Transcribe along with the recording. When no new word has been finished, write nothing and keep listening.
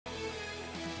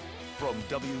From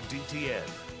WDTN,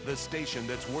 the station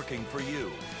that's working for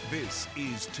you, this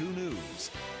is 2 News.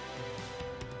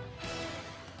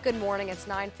 Good morning, it's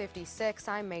 9:56.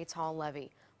 I'm Maytal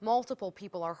Levy. Multiple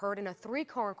people are hurt in a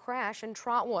 3-car crash in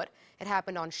Trotwood. It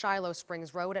happened on Shiloh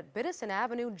Springs Road at Biddison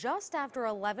Avenue just after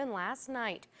 11 last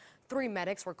night. 3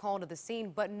 medics were called to the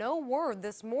scene, but no word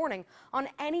this morning on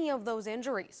any of those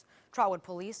injuries. Trotwood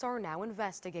police are now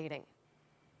investigating.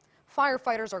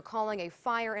 Firefighters are calling a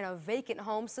fire in a vacant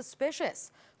home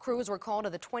suspicious. Crews were called to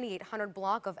the 2800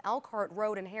 block of Elkhart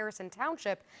Road in Harrison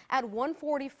Township at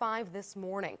 1:45 this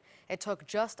morning. It took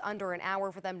just under an hour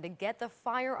for them to get the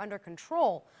fire under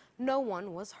control. No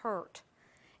one was hurt.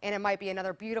 And it might be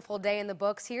another beautiful day in the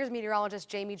books. Here's meteorologist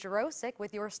Jamie Jarosik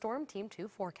with your Storm Team 2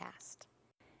 forecast.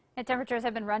 The temperatures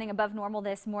have been running above normal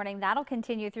this morning. That'll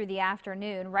continue through the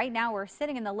afternoon. Right now we're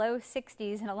sitting in the low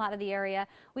 60s in a lot of the area.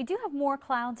 We do have more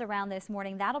clouds around this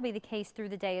morning. That'll be the case through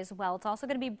the day as well. It's also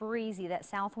going to be breezy. That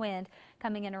south wind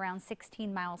coming in around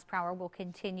 16 miles per hour will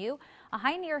continue. A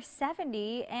high near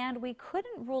 70, and we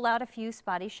couldn't rule out a few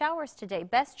spotty showers today.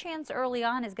 Best chance early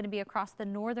on is going to be across the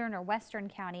northern or western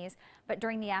counties, but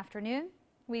during the afternoon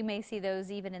we may see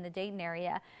those even in the Dayton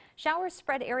area. Showers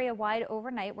spread area-wide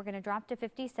overnight. We're going to drop to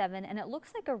 57, and it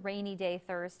looks like a rainy day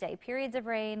Thursday. Periods of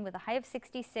rain with a high of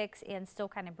 66 and still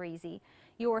kind of breezy.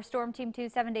 Your Storm Team 2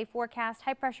 7-day forecast.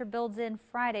 High pressure builds in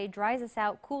Friday, dries us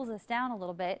out, cools us down a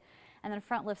little bit, and then a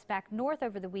front lifts back north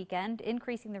over the weekend,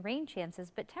 increasing the rain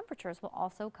chances, but temperatures will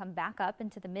also come back up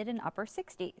into the mid and upper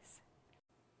 60s.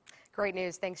 Great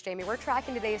news. Thanks, Jamie. We're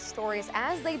tracking today's stories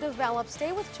as they develop.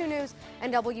 Stay with 2 News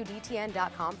and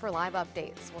WDTN.com for live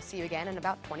updates. We'll see you again in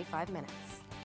about 25 minutes.